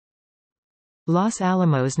Los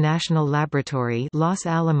Alamos National Laboratory, Los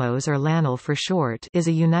Alamos or LANL for short, is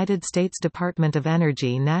a United States Department of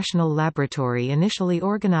Energy national laboratory initially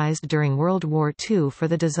organized during World War II for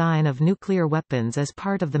the design of nuclear weapons as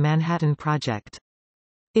part of the Manhattan Project.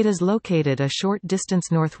 It is located a short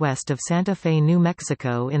distance northwest of Santa Fe, New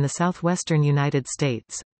Mexico in the southwestern United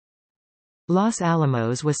States. Los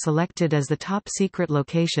Alamos was selected as the top-secret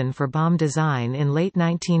location for bomb design in late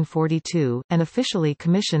 1942, and officially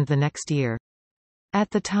commissioned the next year. At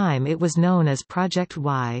the time it was known as Project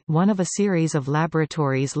Y, one of a series of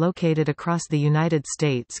laboratories located across the United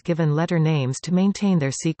States given letter names to maintain their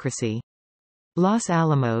secrecy. Los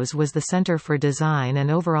Alamos was the center for design and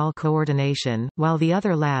overall coordination, while the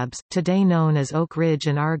other labs, today known as Oak Ridge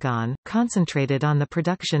and Argonne, concentrated on the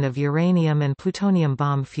production of uranium and plutonium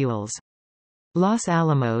bomb fuels. Los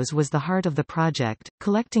Alamos was the heart of the project,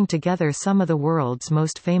 collecting together some of the world's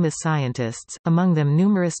most famous scientists, among them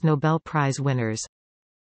numerous Nobel Prize winners.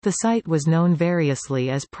 The site was known variously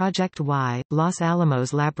as Project Y, Los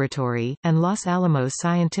Alamos Laboratory, and Los Alamos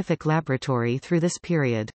Scientific Laboratory through this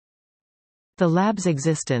period. The lab's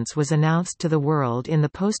existence was announced to the world in the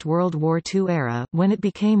post-World War II era, when it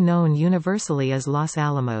became known universally as Los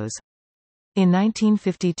Alamos. In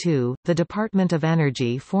 1952, the Department of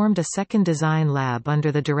Energy formed a second design lab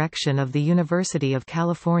under the direction of the University of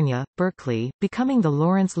California, Berkeley, becoming the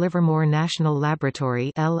Lawrence Livermore National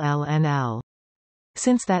Laboratory (LLNL).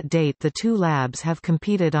 Since that date the two labs have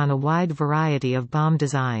competed on a wide variety of bomb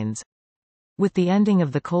designs. With the ending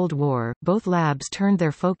of the Cold War, both labs turned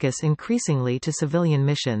their focus increasingly to civilian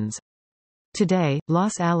missions. Today,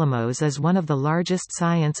 Los Alamos is one of the largest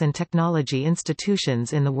science and technology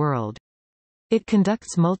institutions in the world. It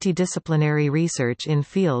conducts multidisciplinary research in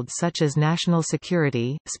fields such as national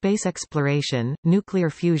security, space exploration, nuclear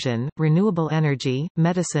fusion, renewable energy,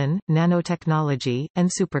 medicine, nanotechnology, and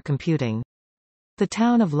supercomputing. The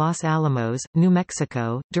town of Los Alamos, New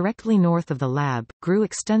Mexico, directly north of the lab, grew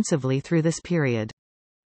extensively through this period.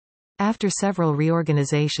 After several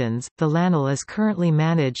reorganizations, the LANL is currently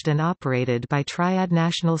managed and operated by Triad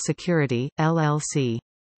National Security, LLC.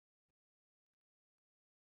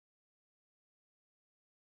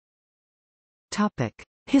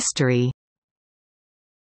 History.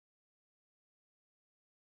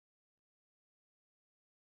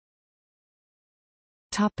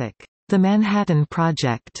 The Manhattan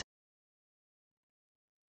Project.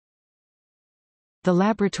 The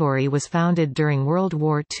laboratory was founded during World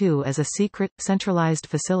War II as a secret, centralized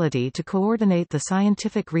facility to coordinate the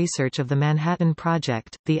scientific research of the Manhattan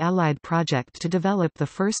Project, the Allied project to develop the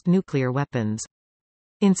first nuclear weapons.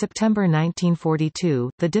 In September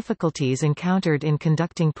 1942, the difficulties encountered in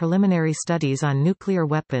conducting preliminary studies on nuclear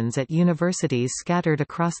weapons at universities scattered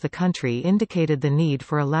across the country indicated the need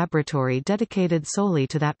for a laboratory dedicated solely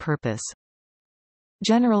to that purpose.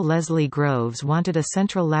 General Leslie Groves wanted a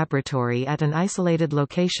central laboratory at an isolated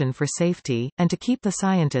location for safety, and to keep the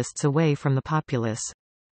scientists away from the populace.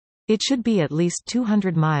 It should be at least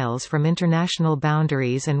 200 miles from international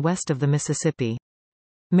boundaries and west of the Mississippi.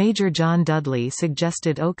 Major John Dudley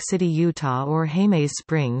suggested Oak City, Utah or Jemez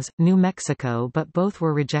Springs, New Mexico, but both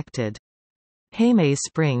were rejected. Jemez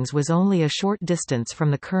Springs was only a short distance from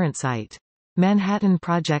the current site. Manhattan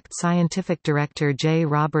Project scientific director J.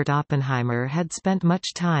 Robert Oppenheimer had spent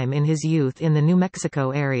much time in his youth in the New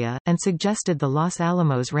Mexico area, and suggested the Los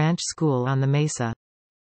Alamos Ranch School on the Mesa.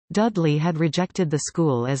 Dudley had rejected the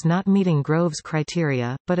school as not meeting Groves'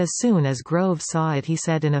 criteria, but as soon as Groves saw it he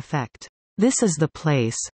said in effect, "This is the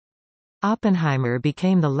place." Oppenheimer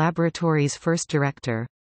became the laboratory's first director.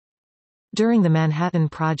 During the Manhattan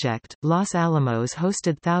Project, Los Alamos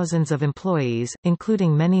hosted thousands of employees,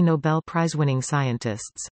 including many Nobel Prize-winning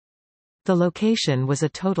scientists. The location was a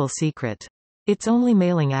total secret. Its only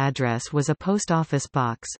mailing address was a post office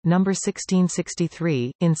box, number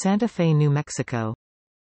 1663, in Santa Fe, New Mexico.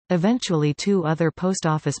 Eventually two other post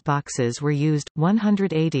office boxes were used,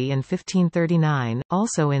 180 and 1539,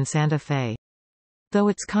 also in Santa Fe. Though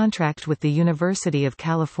its contract with the University of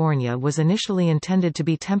California was initially intended to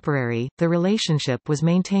be temporary, the relationship was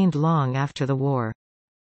maintained long after the war.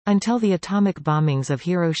 Until the atomic bombings of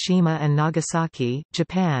Hiroshima and Nagasaki,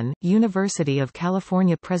 Japan, University of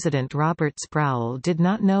California President Robert Sproul did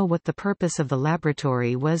not know what the purpose of the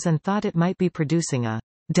laboratory was and thought it might be producing a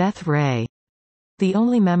death ray. The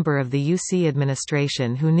only member of the UC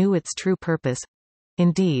administration who knew its true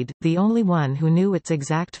purpose—indeed, the only one who knew its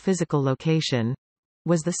exact physical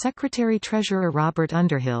location—was the Secretary-Treasurer Robert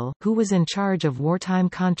Underhill, who was in charge of wartime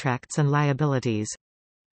contracts and liabilities.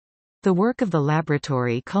 The work of the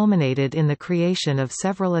laboratory culminated in the creation of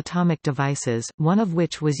several atomic devices, one of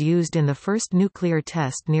which was used in the first nuclear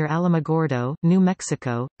test near Alamogordo, New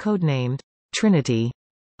Mexico, codenamed Trinity,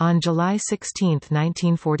 on July 16,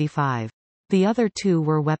 1945. The other two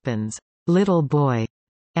were weapons, Little Boy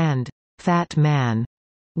and Fat Man,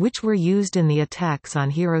 which were used in the attacks on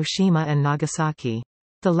Hiroshima and Nagasaki.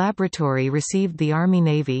 The laboratory received the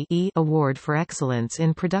Army-Navy Award for Excellence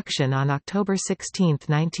in Production on October 16,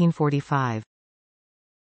 1945.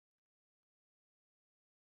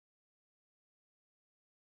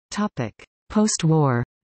 Post-war.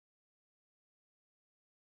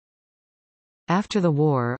 After the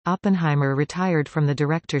war, Oppenheimer retired from the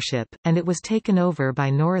directorship, and it was taken over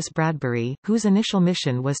by Norris Bradbury, whose initial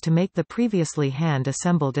mission was to make the previously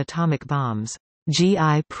hand-assembled atomic bombs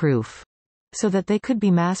GI-proof, so that they could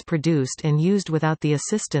be mass-produced and used without the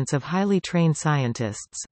assistance of highly trained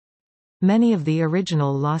scientists. Many of the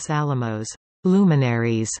original Los Alamos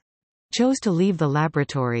luminaries chose to leave the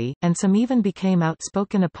laboratory, and some even became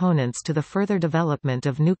outspoken opponents to the further development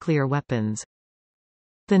of nuclear weapons.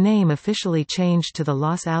 The name officially changed to the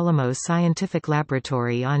Los Alamos Scientific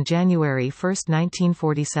Laboratory on January 1,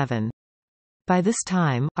 1947. By this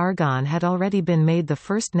time, argon had already been made the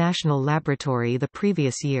first national laboratory the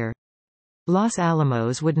previous year. Los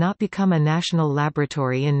Alamos would not become a national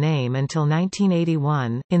laboratory in name until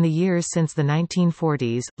 1981. In the years since the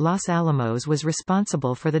 1940s, Los Alamos was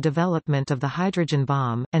responsible for the development of the hydrogen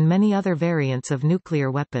bomb, and many other variants of nuclear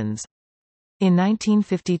weapons. In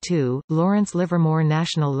 1952, Lawrence Livermore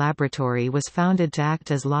National Laboratory was founded to act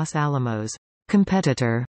as Los Alamos'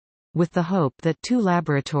 competitor, with the hope that two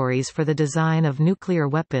laboratories for the design of nuclear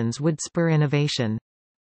weapons would spur innovation.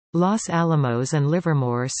 Los Alamos and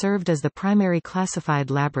Livermore served as the primary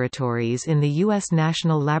classified laboratories in the U.S.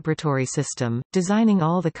 National Laboratory System, designing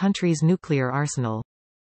all the country's nuclear arsenal.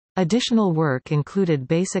 Additional work included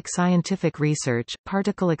basic scientific research,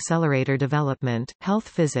 particle accelerator development, health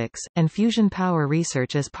physics, and fusion power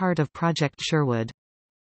research as part of Project Sherwood.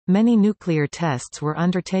 Many nuclear tests were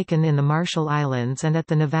undertaken in the Marshall Islands and at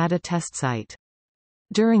the Nevada test site.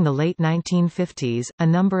 During the late 1950s, a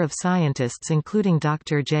number of scientists including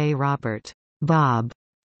Dr. J. Robert Bob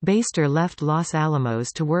Baster left Los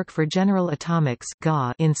Alamos to work for General Atomics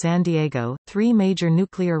in San Diego. 3 major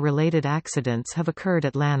nuclear-related accidents have occurred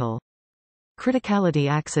at LANL. Criticality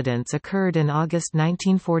accidents occurred in August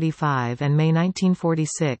 1945 and May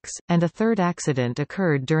 1946, and a third accident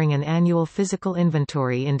occurred during an annual physical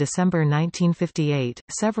inventory in December 1958.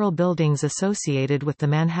 Several buildings associated with the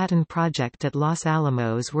Manhattan Project at Los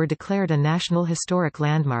Alamos were declared a National Historic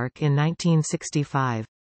Landmark in 1965.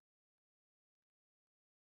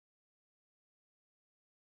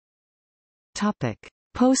 Topic: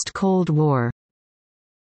 Post-Cold War.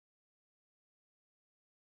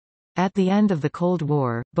 At the end of the Cold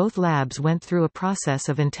War, both labs went through a process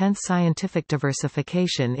of intense scientific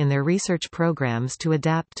diversification in their research programs to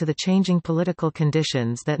adapt to the changing political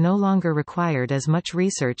conditions that no longer required as much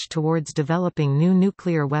research towards developing new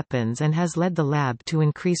nuclear weapons, and has led the lab to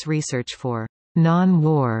increase research for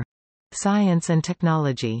non-war science and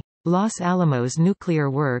technology. Los Alamos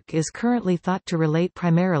nuclear work is currently thought to relate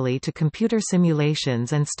primarily to computer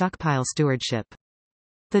simulations and stockpile stewardship.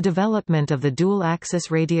 The development of the dual-axis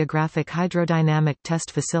radiographic hydrodynamic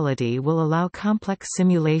test facility will allow complex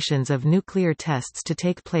simulations of nuclear tests to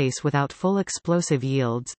take place without full explosive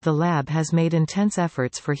yields. The lab has made intense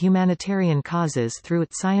efforts for humanitarian causes through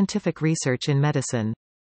its scientific research in medicine.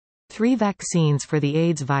 3 vaccines for the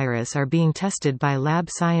AIDS virus are being tested by lab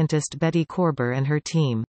scientist Betty Korber and her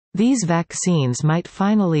team. These vaccines might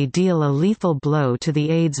finally deal a lethal blow to the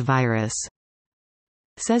AIDS virus,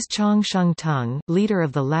 says Chong-Sheng Tung, leader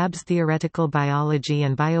of the lab's theoretical biology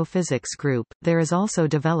and biophysics group. There is also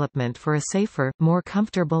development for a safer, more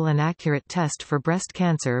comfortable and accurate test for breast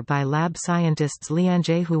cancer by lab scientists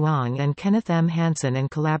Lianjie Huang and Kenneth M. Hansen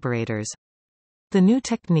and collaborators. The new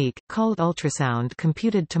technique, called ultrasound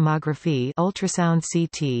computed tomography ultrasound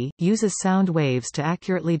CT, uses sound waves to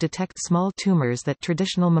accurately detect small tumors that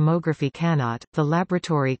traditional mammography cannot. The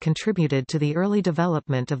laboratory contributed to the early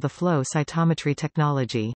development of the flow cytometry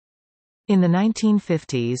technology. In the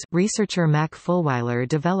 1950s, researcher Mac Fulwiler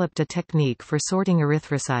developed a technique for sorting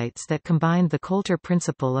erythrocytes that combined the Coulter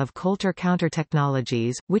principle of Coulter counter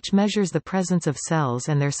technologies, which measures the presence of cells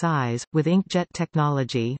and their size, with inkjet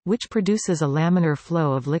technology, which produces a laminar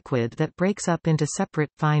flow of liquid that breaks up into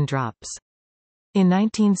separate, fine drops. In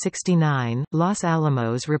 1969, Los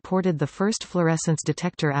Alamos reported the first fluorescence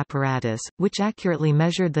detector apparatus, which accurately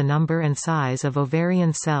measured the number and size of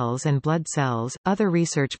ovarian cells and blood cells. Other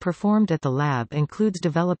research performed at the lab includes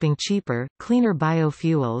developing cheaper, cleaner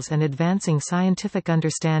biofuels and advancing scientific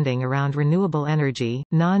understanding around renewable energy.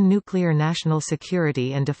 Non-nuclear national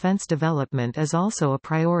security and defense development is also a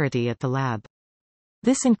priority at the lab.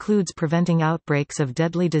 This includes preventing outbreaks of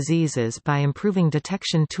deadly diseases by improving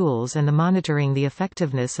detection tools and monitoring the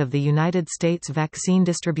effectiveness of the United States vaccine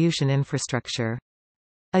distribution infrastructure.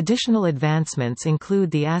 Additional advancements include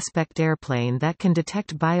the Aspect airplane that can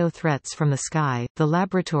detect bio-threats from the sky. The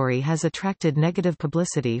laboratory has attracted negative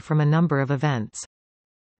publicity from a number of events.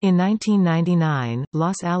 In 1999,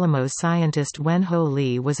 Los Alamos scientist Wen-Ho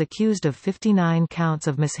Lee was accused of 59 counts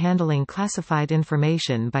of mishandling classified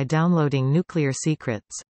information by downloading nuclear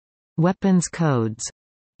secrets, weapons codes,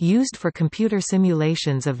 used for computer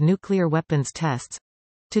simulations of nuclear weapons tests,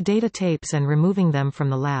 to data tapes and removing them from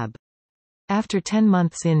the lab. After 10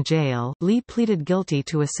 months in jail, Lee pleaded guilty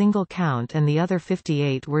to a single count and the other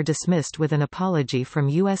 58 were dismissed with an apology from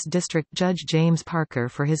U.S. District Judge James Parker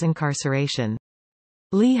for his incarceration.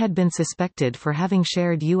 Lee had been suspected for having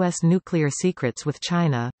shared U.S. nuclear secrets with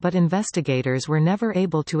China, but investigators were never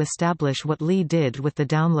able to establish what Lee did with the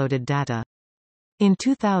downloaded data. In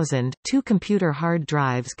 2000, 2 computer hard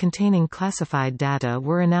drives containing classified data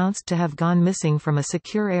were announced to have gone missing from a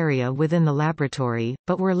secure area within the laboratory,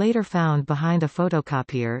 but were later found behind a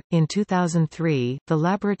photocopier. In 2003, the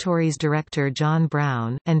laboratory's director John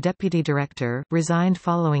Brown, and deputy director, resigned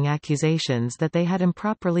following accusations that they had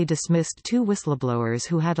improperly dismissed 2 whistleblowers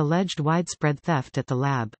who had alleged widespread theft at the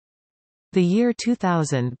lab. The year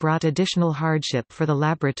 2000 brought additional hardship for the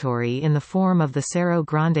laboratory in the form of the Cerro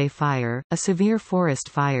Grande fire, a severe forest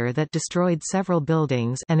fire that destroyed several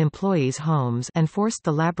buildings and employees' homes and forced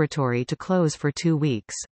the laboratory to close for 2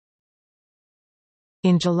 weeks.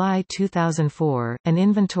 In July 2004, an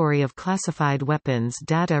inventory of classified weapons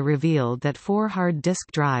data revealed that 4 hard disk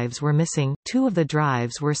drives were missing. 2 of the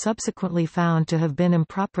drives were subsequently found to have been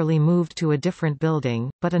improperly moved to a different building,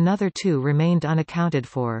 but another 2 remained unaccounted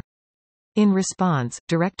for. In response,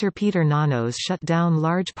 Director Peter Nanos shut down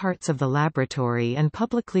large parts of the laboratory and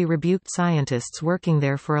publicly rebuked scientists working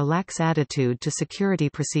there for a lax attitude to security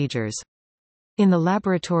procedures. In the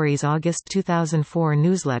laboratory's August 2004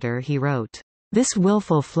 newsletter he wrote, "This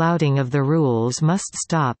willful flouting of the rules must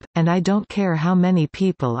stop, and I don't care how many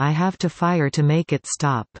people I have to fire to make it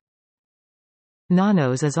stop."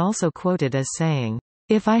 Nanos is also quoted as saying,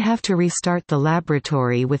 "If I have to restart the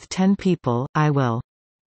laboratory with 10 people, I will."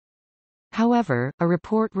 However, a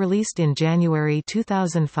report released in January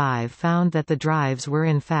 2005 found that the drives were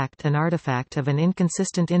in fact an artifact of an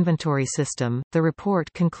inconsistent inventory system. The report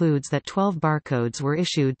concludes that 12 barcodes were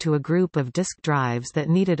issued to a group of disk drives that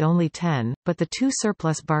needed only 10, but the 2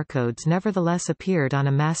 surplus barcodes nevertheless appeared on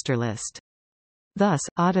a master list. Thus,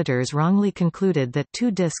 auditors wrongly concluded that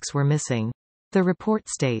 2 disks were missing. The report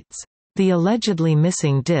states, "The allegedly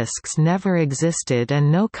missing disks never existed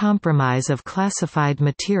and no compromise of classified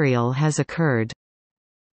material has occurred."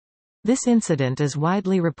 This incident is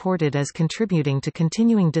widely reported as contributing to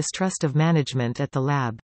continuing distrust of management at the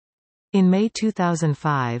lab. In May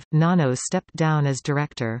 2005, Nanos stepped down as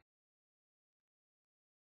director.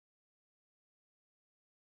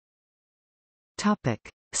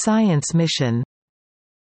 Science mission.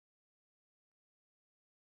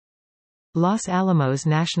 Los Alamos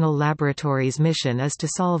National Laboratory's mission is to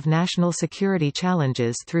solve national security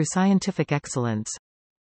challenges through scientific excellence.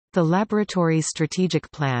 The laboratory's strategic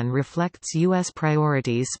plan reflects U.S.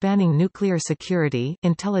 priorities spanning nuclear security,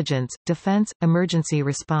 intelligence, defense, emergency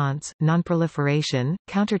response, nonproliferation,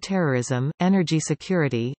 counterterrorism, energy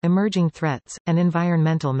security, emerging threats, and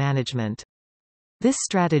environmental management. This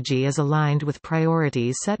strategy is aligned with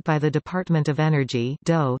priorities set by the Department of Energy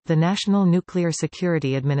 (DOE), the National Nuclear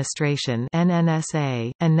Security Administration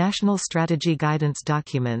 (NNSA), and national strategy guidance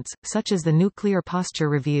documents, such as the Nuclear Posture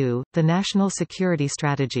Review, the National Security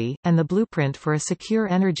Strategy, and the Blueprint for a Secure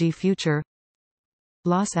Energy Future.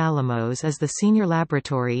 Los Alamos is the senior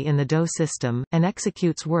laboratory in the DOE system, and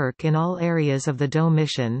executes work in all areas of the DOE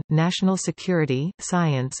mission: national security,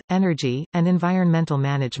 science, energy, and environmental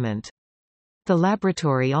management. The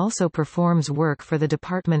laboratory also performs work for the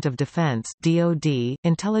Department of Defense (DoD),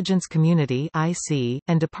 Intelligence Community (IC),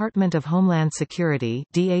 and Department of Homeland Security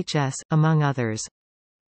 (DHS), among others.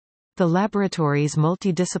 The laboratory's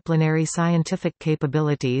multidisciplinary scientific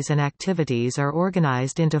capabilities and activities are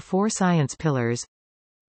organized into 4 science pillars: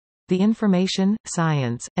 The Information,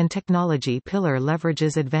 Science, and Technology pillar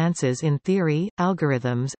leverages advances in theory,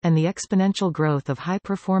 algorithms, and the exponential growth of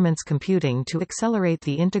high-performance computing to accelerate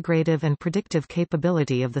the integrative and predictive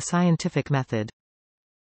capability of the scientific method.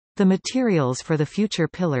 The Materials for the Future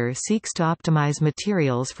pillar seeks to optimize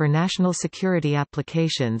materials for national security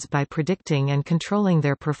applications by predicting and controlling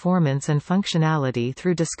their performance and functionality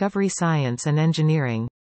through discovery science and engineering.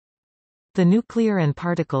 The Nuclear and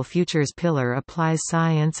Particle Futures pillar applies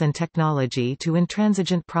science and technology to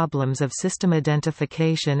intransigent problems of system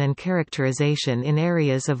identification and characterization in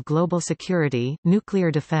areas of global security,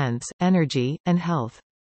 nuclear defense, energy, and health.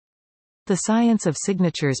 The Science of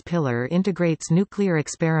Signatures pillar integrates nuclear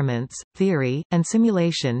experiments, theory, and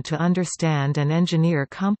simulation to understand and engineer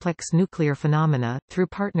complex nuclear phenomena, through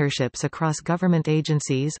partnerships across government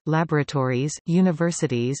agencies, laboratories,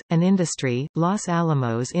 universities, and industry. Los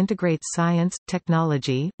Alamos integrates science,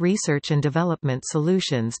 technology, research and development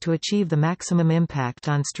solutions to achieve the maximum impact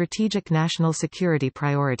on strategic national security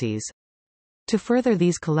priorities. To further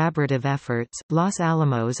these collaborative efforts, Los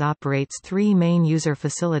Alamos operates 3 main user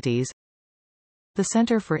facilities: the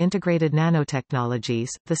Center for Integrated Nanotechnologies.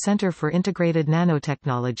 The Center for Integrated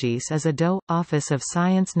Nanotechnologies is a DOE, Office of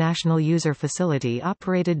Science national user facility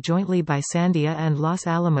operated jointly by Sandia and Los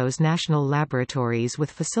Alamos National Laboratories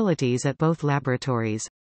with facilities at both laboratories.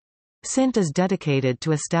 CINT is dedicated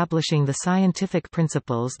to establishing the scientific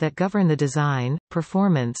principles that govern the design,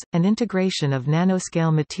 performance, and integration of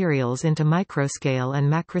nanoscale materials into microscale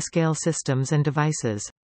and macroscale systems and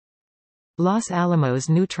devices. Los Alamos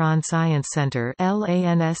Neutron Science Center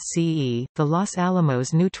 (LANSCE). The Los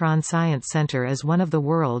Alamos Neutron Science Center is one of the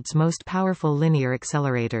world's most powerful linear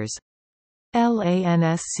accelerators.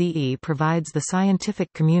 LANSCE provides the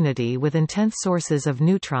scientific community with intense sources of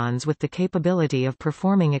neutrons with the capability of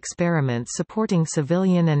performing experiments supporting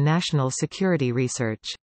civilian and national security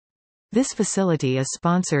research. This facility is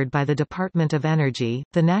sponsored by the Department of Energy,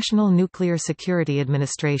 the National Nuclear Security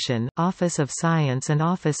Administration, Office of Science and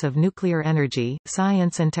Office of Nuclear Energy,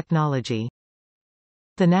 Science and Technology.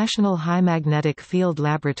 The National High Magnetic Field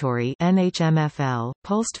Laboratory (NHMFL)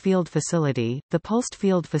 Pulsed Field Facility. The Pulsed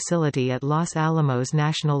Field Facility at Los Alamos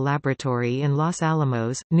National Laboratory in Los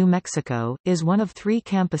Alamos, New Mexico, is one of 3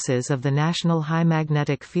 campuses of the National High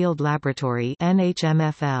Magnetic Field Laboratory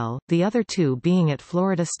 (NHMFL), the other 2 being at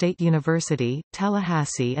Florida State University,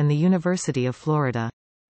 Tallahassee and the University of Florida.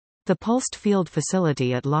 The Pulsed Field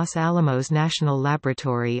Facility at Los Alamos National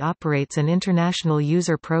Laboratory operates an international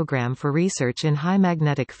user program for research in high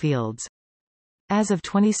magnetic fields. As of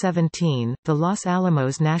 2017, the Los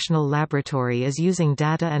Alamos National Laboratory is using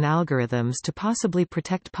data and algorithms to possibly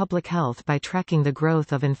protect public health by tracking the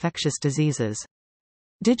growth of infectious diseases.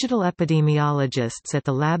 Digital epidemiologists at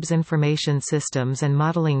the lab's Information Systems and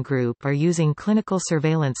Modeling Group are using clinical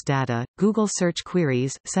surveillance data, Google search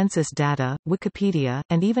queries, census data, Wikipedia,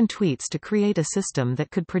 and even tweets to create a system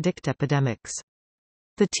that could predict epidemics.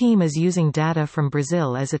 The team is using data from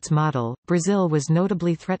Brazil as its model. Brazil was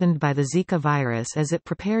notably threatened by the Zika virus as it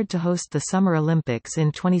prepared to host the Summer Olympics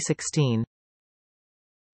in 2016.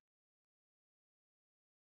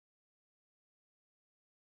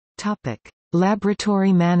 Topic: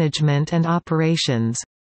 Laboratory management and operations.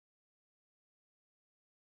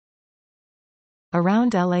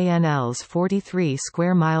 Around LANL's 43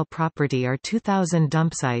 square mile property are 2,000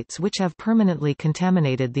 dump sites which have permanently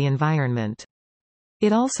contaminated the environment.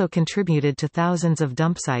 It also contributed to thousands of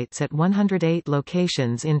dump sites at 108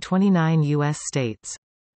 locations in 29 U.S. states.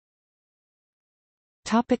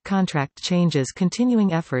 Topic: contract changes.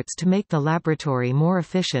 Continuing efforts to make the laboratory more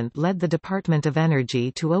efficient led the Department of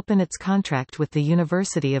Energy to open its contract with the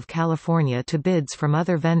University of California to bids from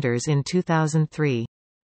other vendors in 2003.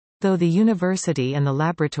 Though the university and the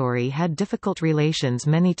laboratory had difficult relations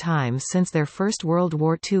many times since their first World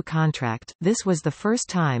War II contract, this was the first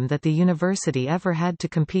time that the university ever had to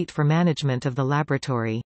compete for management of the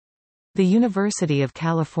laboratory. The University of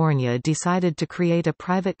California decided to create a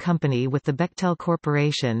private company with the Bechtel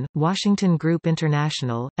Corporation, Washington Group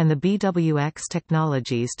International, and the BWX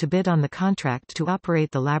Technologies to bid on the contract to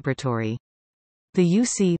operate the laboratory. The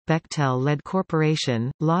UC Bechtel-led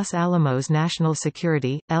corporation, Los Alamos National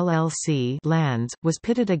Security, LLC (LANS), was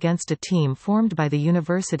pitted against a team formed by the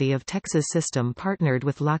University of Texas System partnered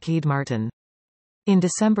with Lockheed Martin. In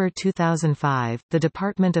December 2005, the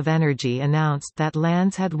Department of Energy announced that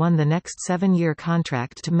LANS had won the next 7-year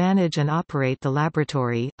contract to manage and operate the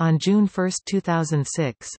laboratory. On June 1,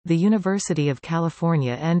 2006, the University of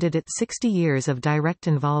California ended its 60 years of direct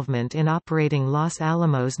involvement in operating Los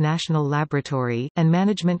Alamos National Laboratory, and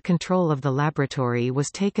management control of the laboratory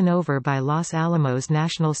was taken over by Los Alamos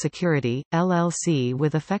National Security, LLC,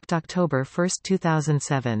 with effect October 1,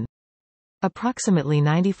 2007. Approximately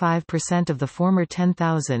 95% of the former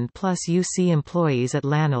 10,000-plus UC employees at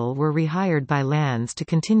LANL were rehired by LANS to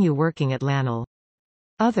continue working at LANL.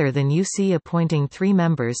 Other than UC appointing 3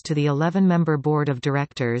 members to the 11-member board of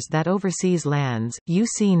directors that oversees LANS,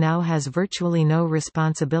 UC now has virtually no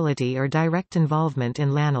responsibility or direct involvement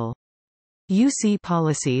in LANL. UC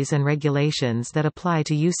policies and regulations that apply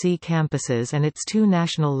to UC campuses and its 2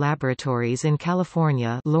 national laboratories in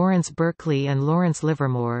California, Lawrence Berkeley and Lawrence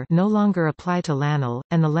Livermore, no longer apply to LANL,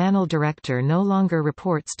 and the LANL director no longer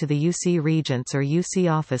reports to the UC Regents or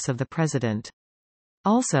UC Office of the President.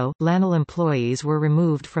 Also, LANL employees were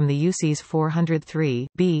removed from the UC's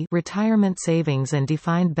 403(b) Retirement Savings and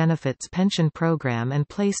Defined Benefits Pension Program and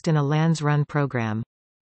placed in a LANS-run program.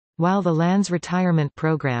 While the LANS retirement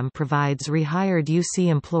program provides rehired UC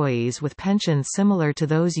employees with pensions similar to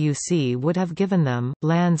those UC would have given them,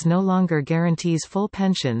 LANS no longer guarantees full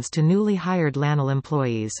pensions to newly hired LANL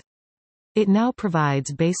employees. It now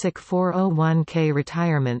provides basic 401k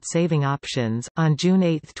retirement saving options. On June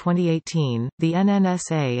 8, 2018, the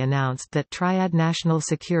NNSA announced that Triad National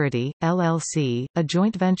Security, LLC, a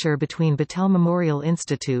joint venture between Battelle Memorial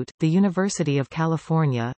Institute, the University of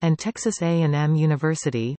California, and Texas A&M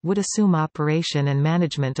University, would assume operation and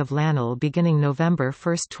management of LANL beginning November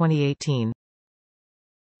 1, 2018.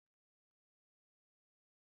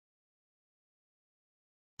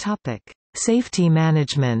 Topic: Safety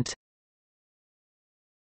management.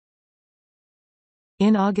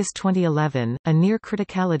 In August 2011, a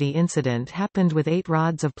near-criticality incident happened with 8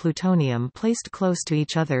 rods of plutonium placed close to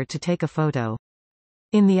each other to take a photo.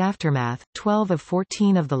 In the aftermath, 12 of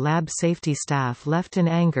 14 of the lab safety staff left in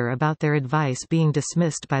anger about their advice being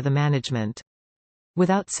dismissed by the management.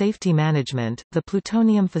 Without safety management, the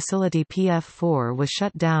plutonium facility PF4 was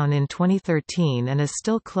shut down in 2013 and is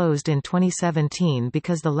still closed in 2017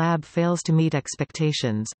 because the lab fails to meet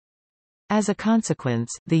expectations. As a consequence,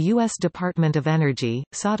 the U.S. Department of Energy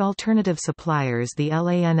sought alternative suppliers. The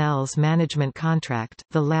LANL's management contract.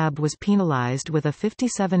 The lab was penalized with a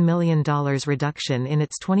 $57 million reduction in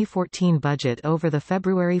its 2014 budget over the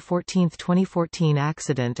February 14, 2014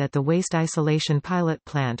 accident at the waste isolation pilot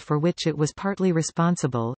plant for which it was partly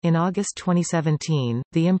responsible. In August 2017,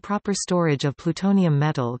 the improper storage of plutonium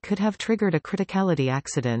metal could have triggered a criticality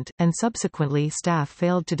accident, and subsequently staff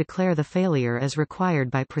failed to declare the failure as required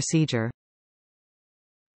by procedure.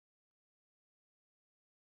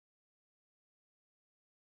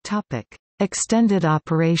 Extended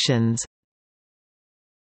operations.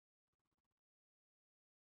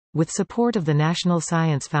 With support of the National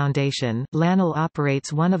Science Foundation, LANL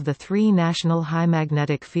operates one of the 3 national high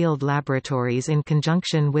magnetic field laboratories in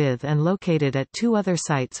conjunction with and located at 2 other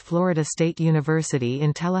sites: Florida State University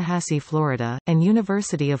in Tallahassee, Florida, and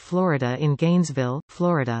University of Florida in Gainesville,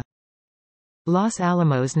 Florida. Los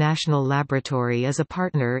Alamos National Laboratory is a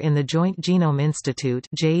partner in the Joint Genome Institute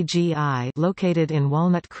 (JGI) located in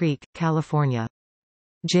Walnut Creek, California.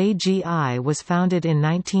 JGI was founded in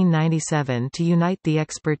 1997 to unite the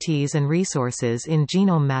expertise and resources in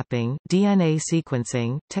genome mapping, DNA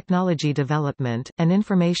sequencing, technology development, and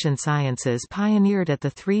information sciences pioneered at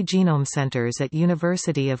the 3 genome centers at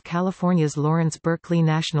University of California's Lawrence Berkeley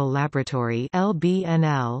National Laboratory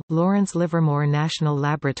 (LBNL), Lawrence Livermore National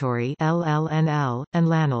Laboratory (LLNL), and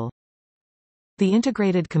LANL. The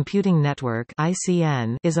Integrated Computing Network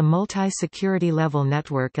 (ICN) is a multi-security level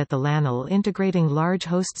network at the LANL integrating large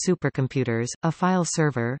host supercomputers, a file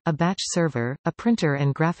server, a batch server, a printer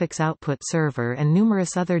and graphics output server and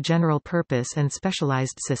numerous other general-purpose and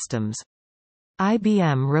specialized systems.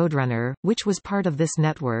 IBM Roadrunner, which was part of this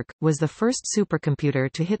network, was the first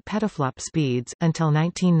supercomputer to hit petaflop speeds. Until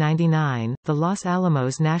 1999, the Los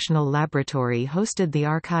Alamos National Laboratory hosted the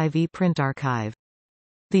Archive ePrint archive.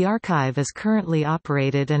 The archive is currently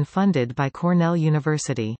operated and funded by Cornell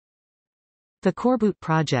University. The Coreboot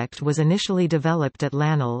project was initially developed at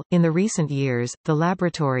LANL. In the recent years, the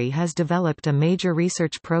laboratory has developed a major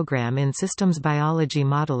research program in systems biology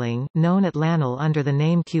modeling, known at LANL under the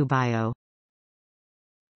name QBio.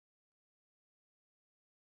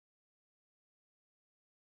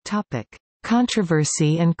 Topic: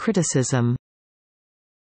 Controversy and criticism.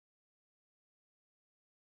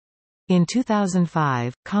 In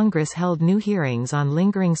 2005, Congress held new hearings on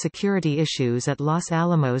lingering security issues at Los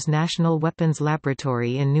Alamos National Weapons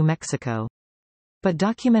Laboratory in New Mexico. But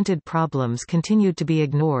documented problems continued to be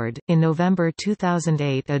ignored. In November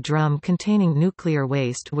 2008, a drum containing nuclear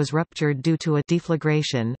waste was ruptured due to a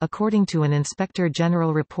deflagration, according to an Inspector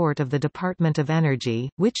General report of the Department of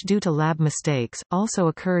Energy, which, due to lab mistakes, also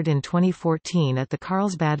occurred in 2014 at the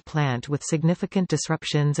Carlsbad plant with significant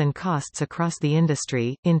disruptions and costs across the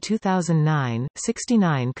industry. In 2009,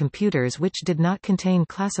 69 computers which did not contain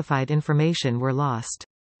classified information were lost.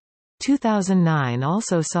 2009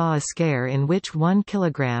 also saw a scare in which 1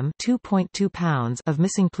 kilogram (2.2 pounds) of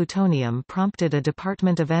missing plutonium prompted a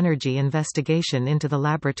Department of Energy investigation into the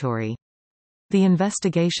laboratory. The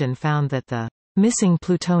investigation found that the missing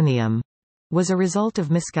plutonium was a result of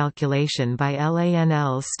miscalculation by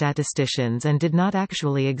LANL's statisticians and did not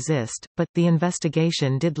actually exist, but the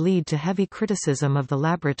investigation did lead to heavy criticism of the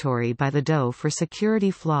laboratory by the DOE for security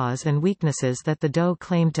flaws and weaknesses that the DOE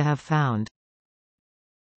claimed to have found.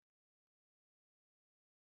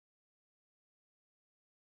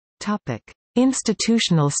 Topic: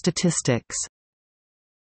 Institutional statistics.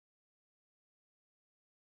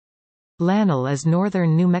 LANL is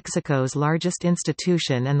northern New Mexico's largest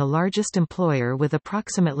institution and the largest employer with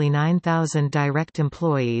approximately 9,000 direct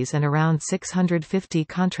employees and around 650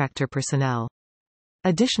 contractor personnel.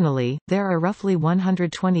 Additionally, there are roughly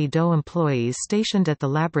 120 DOE employees stationed at the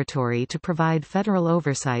laboratory to provide federal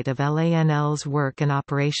oversight of LANL's work and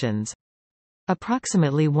operations.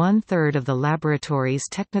 Approximately one-third of the laboratory's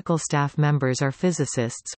technical staff members are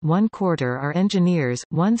physicists, one-quarter are engineers,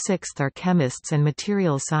 one-sixth are chemists and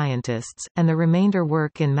materials scientists, and the remainder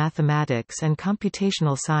work in mathematics and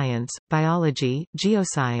computational science, biology,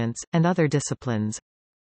 geoscience, and other disciplines.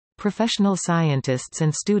 Professional scientists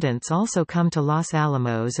and students also come to Los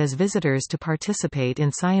Alamos as visitors to participate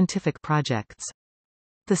in scientific projects.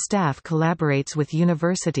 The staff collaborates with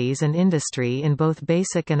universities and industry in both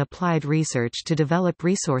basic and applied research to develop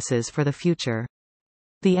resources for the future.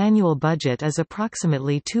 The annual budget is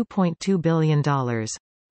approximately $2.2 billion.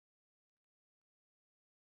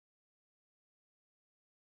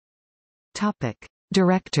 Topic: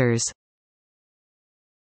 Directors.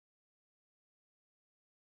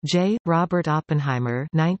 J. Robert Oppenheimer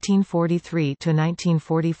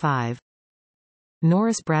 (1943–1945).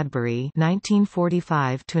 Norris Bradbury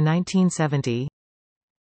 (1945–1970).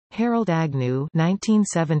 Harold Agnew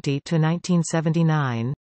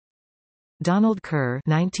 (1970–1979). Donald Kerr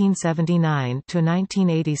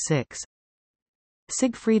 (1979–1986).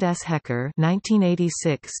 Siegfried S. Hecker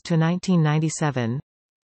 (1986–1997).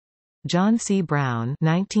 John C. Brown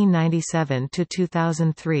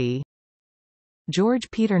 (1997–2003).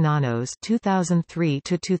 George Peter Nanos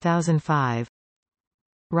 (2003–2005).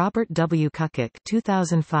 Robert W. Kukic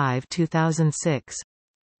 (2005–2006).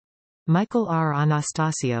 Michael R.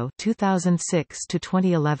 Anastasio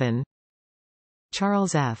 (2006–2011).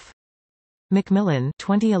 Charles F. McMillan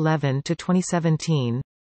 (2011–2017).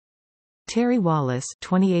 Terry Wallace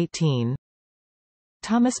 (2018).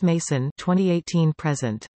 Thomas Mason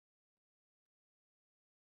 (2018–present).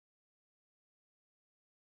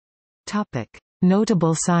 Topic: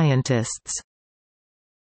 Notable scientists.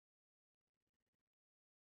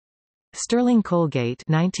 Sterling Colgate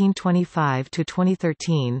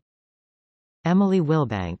 (1925–2013). Emily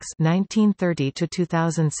Wilbanks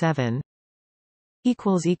 (1930–2007).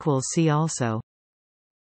 See also